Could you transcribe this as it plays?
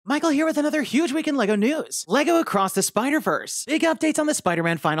Michael here with another huge week in LEGO news. LEGO Across the Spider-Verse. Big updates on the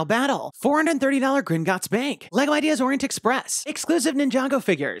Spider-Man final battle. $430 Gringotts Bank. LEGO Ideas Orient Express. Exclusive Ninjago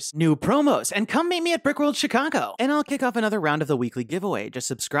figures. New promos. And come meet me at Brickworld Chicago. And I'll kick off another round of the weekly giveaway. Just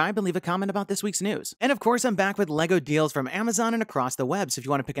subscribe and leave a comment about this week's news. And of course, I'm back with LEGO deals from Amazon and across the web. So if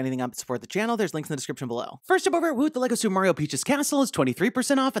you want to pick anything up to support the channel, there's links in the description below. First up over at WOOT, the LEGO Super Mario Peach's Castle is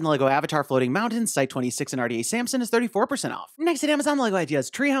 23% off, and the LEGO Avatar Floating Mountains, Site 26 and RDA Samson is 34% off. Next at Amazon, the LEGO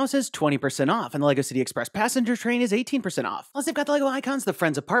Ideas Treehouse is 20% off, and the LEGO City Express Passenger Train is 18% off. Plus, they've got the LEGO Icons, the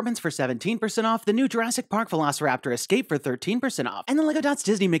Friends Apartments for 17% off, the new Jurassic Park Velociraptor Escape for 13% off, and the LEGO Dots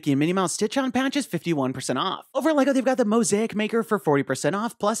Disney Mickey and Minnie Mouse Stitch-On patch is 51% off. Over at LEGO, they've got the Mosaic Maker for 40%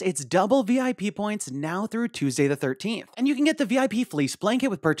 off, plus it's double VIP points now through Tuesday the 13th. And you can get the VIP Fleece Blanket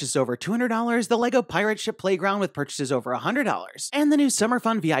with purchases over $200, the LEGO Pirate Ship Playground with purchases over $100, and the new Summer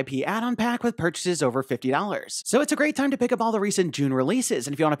Fun VIP add-on pack with purchases over $50. So it's a great time to pick up all the recent June releases,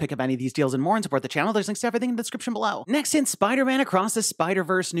 and if you want to pick up any of these deals and more and support the channel, there's links to everything in the description below. Next, in Spider-Man Across the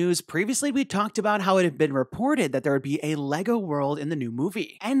Spider-Verse news, previously we talked about how it had been reported that there would be a LEGO world in the new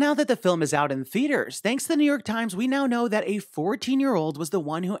movie. And now that the film is out in theaters, thanks to the New York Times, we now know that a 14-year-old was the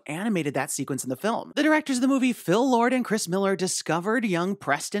one who animated that sequence in the film. The directors of the movie, Phil Lord and Chris Miller, discovered young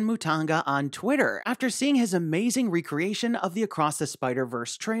Preston Mutanga on Twitter after seeing his amazing recreation of the Across the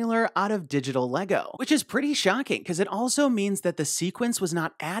Spider-Verse trailer out of digital LEGO, which is pretty shocking because it also means that the sequence was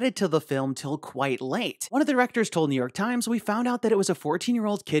not added to the film till quite late. One of the directors told New York Times, "We found out that it was a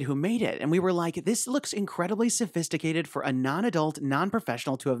 14-year-old kid who made it, and we were like, this looks incredibly sophisticated for a non-adult,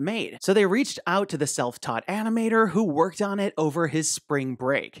 non-professional to have made." So they reached out to the self-taught animator who worked on it over his spring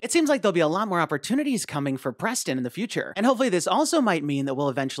break. It seems like there'll be a lot more opportunities coming for Preston in the future, and hopefully this also might mean that we'll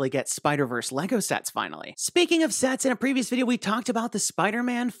eventually get Spider-Verse LEGO sets finally. Speaking of sets, in a previous video we talked about the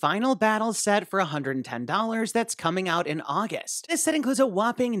Spider-Man Final Battle set for $110 that's coming out in August. This set includes a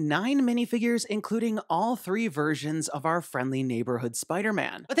whopping 9 minifigures, including all 3 versions of our friendly neighborhood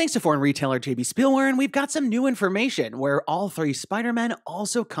Spider-Man. But thanks to foreign retailer JB Spielwaren, we've got some new information where all 3 Spider-Men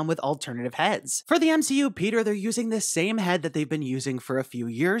also come with alternative heads. For the MCU Peter, they're using the same head that they've been using for a few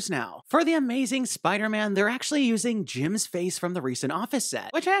years now. For the Amazing Spider-Man, they're actually using Jim's face from the recent Office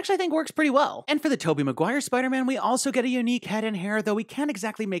set, which I actually think works pretty well. And for the Tobey Maguire Spider-Man, we also get a unique head and hair, though we can't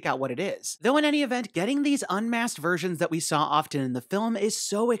exactly make out what it is. Though in any event, getting these unmasked versions that we saw often in the film is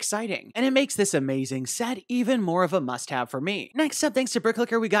so exciting, and it makes this amazing set even more of a must-have for me. Next up, thanks to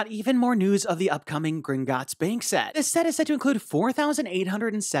Bricklicker, we got even more news of the upcoming Gringotts Bank set. This set is set to include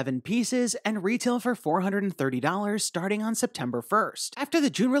 4,807 pieces and retail for $430 starting on September 1st. After the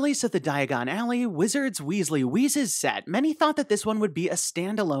June release of the Diagon Alley Wizards Weasley Wheezes set, many thought that this one would be a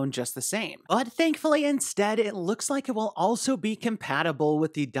standalone just the same. But thankfully, instead, it looks like it will also be compatible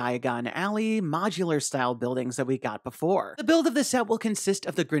with the Diagon Alley modular style buildings that we got before. The build of the set will consist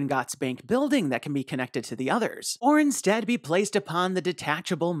of the Gringotts Bank building that can be connected to the others, or instead be placed upon the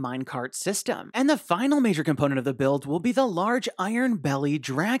detachable minecart system. And the final major component of the build will be the large iron belly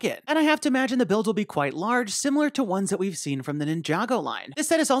dragon. And I have to imagine the build will be quite large, similar to ones that we've seen from the Ninjago line. This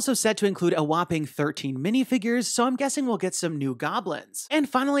set is also set to include a whopping 13 minifigures, so I'm guessing we'll get some new goblins. And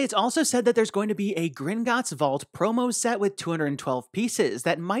finally, it's also said that there's going to be a Gringotts Vault promo set with 212 pieces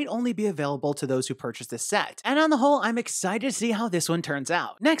that might only be available to those who purchase this set. And on the whole, I'm excited to see how this one turns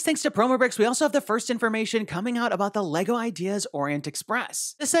out. Next, thanks to PromoBricks, we also have the first information coming out about the LEGO Ideas Orient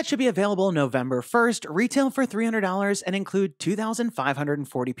Express. The set should be available November 1st, retail for $300, and include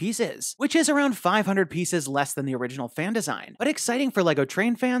 2,540 pieces, which is around 500 pieces less than the original fan design. But exciting for LEGO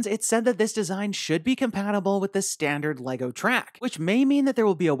Train fans, it's said that this design should be compatible with the standard LEGO track, which may mean that there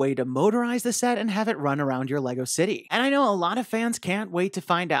will be a way to motorize the set and have it run around your LEGO city. And I know a lot of fans can't wait to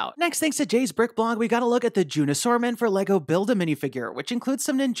find out. Next, thanks to Jay's Brick Blog, we got a look at the June assortment for LEGO Build-a-Minifigure, which includes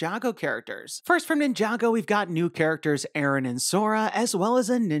some Ninjago characters. First, from Ninjago, we've got new characters Aaron and Sora, as well as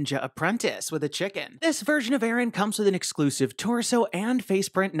a ninja apprentice with a chicken. This version of Aaron comes with an exclusive torso and face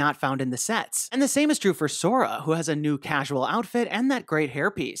print not found in the sets. And the same is true for Sora, who has a new casual outfit and that great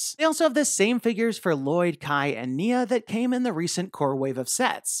hairpiece. They also have the same figures for Lloyd, Kai, and Nia that came in the recent core wave of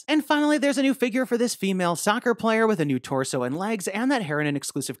sets. And finally, there's a new figure for this female soccer player with a new torso and legs and that hair in an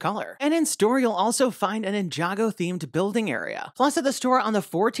exclusive color. And in store, you'll also find an Ninjago-themed building area. Plus, at the store on the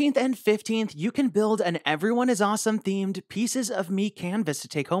 14th and 15th, you can build an Everyone is Awesome themed Pieces of Me canvas to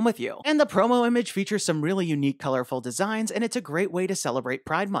take home with you. And the promo image features some really unique, colorful designs, and it's a great way to celebrate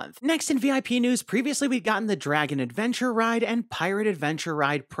Pride Month. Next, in VIP news, previously we'd gotten the Dragon Adventure Ride and Pirate Adventure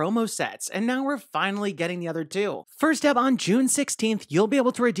Ride promo sets, and now we're finally getting the other two. First up, on June 16th, you'll be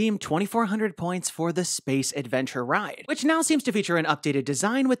able to redeem 2,400 points for the Space Adventure Ride, which now seems to feature an updated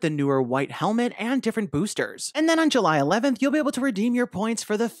design with the newer white helmet and different boosters. And then on July 11th, you'll be able to redeem redeem your points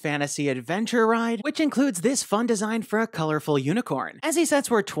for the Fantasy Adventure Ride, which includes this fun design for a colorful unicorn. As these sets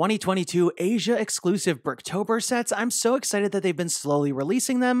were 2022 Asia exclusive Bricktober sets, I'm so excited that they've been slowly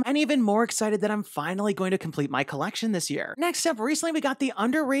releasing them, and even more excited that I'm finally going to complete my collection this year. Next up, recently we got the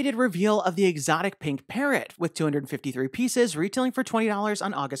underrated reveal of the exotic pink parrot, with 253 pieces retailing for $20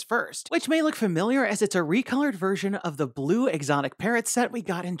 on August 1st, which may look familiar as it's a recolored version of the blue exotic parrot set we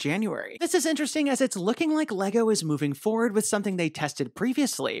got in January. This is interesting as it's looking like LEGO is moving forward with something they tested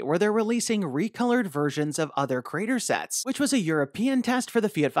previously, where they're releasing recolored versions of other creator sets, which was a European test for the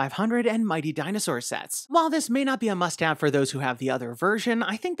Fiat 500 and Mighty Dinosaur sets. While this may not be a must-have for those who have the other version,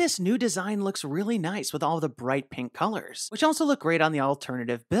 I think this new design looks really nice with all the bright pink colors, which also look great on the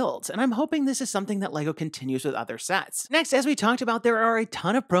alternative builds, and I'm hoping this is something that LEGO continues with other sets. Next, as we talked about, there are a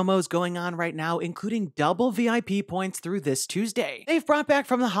ton of promos going on right now, including double VIP points through this Tuesday. They've brought back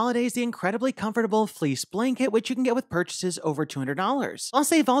from the holidays the incredibly comfortable fleece blanket, which you can get with purchases over $200. Plus,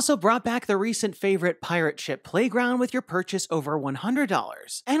 they've also brought back the recent favorite pirate ship playground with your purchase over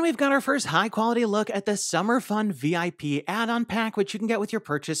 $100. And we've got our first high-quality look at the Summer Fun VIP add-on pack, which you can get with your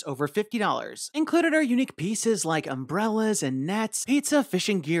purchase over $50. Included are unique pieces like umbrellas and nets, pizza,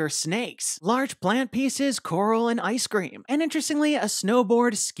 fishing gear, snakes, large plant pieces, coral, and ice cream. And interestingly, a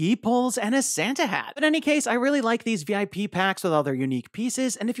snowboard, ski poles, and a Santa hat. But in any case, I really like these VIP packs with all their unique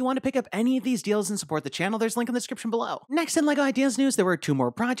pieces, and if you want to pick up any of these deals and support the channel, there's a link in the description below. Next, in LEGO Ideas news, there were 2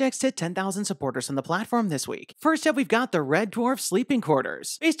 more projects to 10,000 supporters on the platform this week. First up, we've got the Red Dwarf sleeping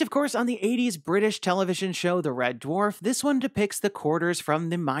quarters. Based, of course, on the 80s British television show The Red Dwarf, this one depicts the quarters from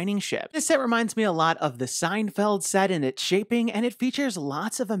the mining ship. This set reminds me a lot of the Seinfeld set in its shaping, and it features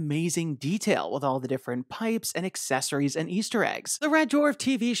lots of amazing detail with all the different pipes and accessories and Easter eggs. The Red Dwarf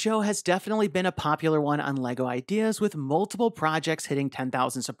TV show has definitely been a popular one on LEGO Ideas, with multiple projects hitting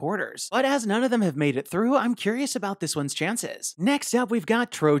 10,000 supporters. But as none of them have made it through, I'm curious about this one's chances. Next up, we've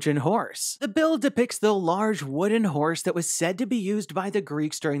got Trojan Horse. The build depicts the large wooden horse that was said to be used by the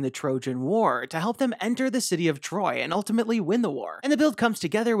Greeks during the Trojan War to help them enter the city of Troy and ultimately win the war. And the build comes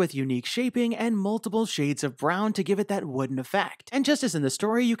together with unique shaping and multiple shades of brown to give it that wooden effect. And just as in the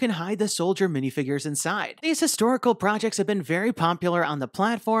story, you can hide the soldier minifigures inside. These historical projects have been very popular on the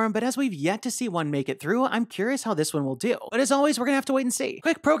platform, but as we've yet to see one make it through, I'm curious how this one will do. But as always, we're gonna have to wait and see.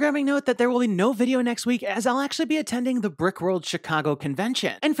 Quick programming note that there will be no video next week, as I'll actually be attending the Brickworld Chicago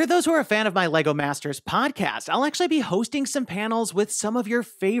convention. And for those who are a fan of my LEGO Masters podcast, I'll actually be hosting some panels with some of your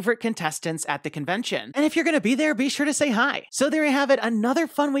favorite contestants at the convention. And if you're gonna be there, be sure to say hi. So there you have it, another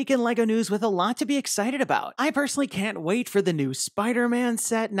fun week in LEGO news with a lot to be excited about. I personally can't wait for the new Spider-Man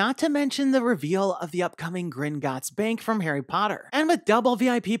set, not to mention the reveal of the upcoming Gringotts Bank from Harry Potter. And with double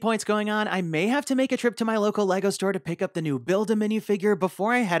VIP points going on, I may have to make a trip to my local LEGO store to pick up the new Build-a-Minifigure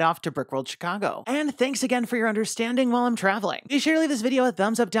before I head off to Brickworld Chicago. And thanks again for your understanding while I'm traveling. Be sure to leave this video a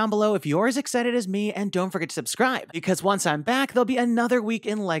thumbs up down below if you're as excited as me, and don't forget to subscribe, because once I'm back, there'll be another week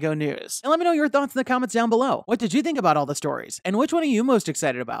in LEGO news. And let me know your thoughts in the comments down below. What did you think about all the stories? And which one are you most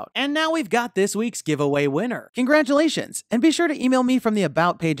excited about? And now we've got this week's giveaway winner. Congratulations! And be sure to email me from the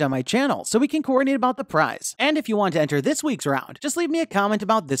About page on my channel so we can coordinate about the prize. And if you want to enter this week's round, just leave me a comment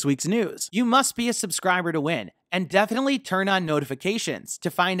about this week's news. You must be a subscriber to win. And definitely turn on notifications to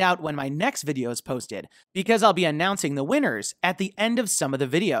find out when my next video is posted, because I'll be announcing the winners at the end of some of the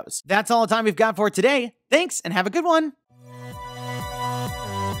videos. That's all the time we've got for today. Thanks, and have a good one.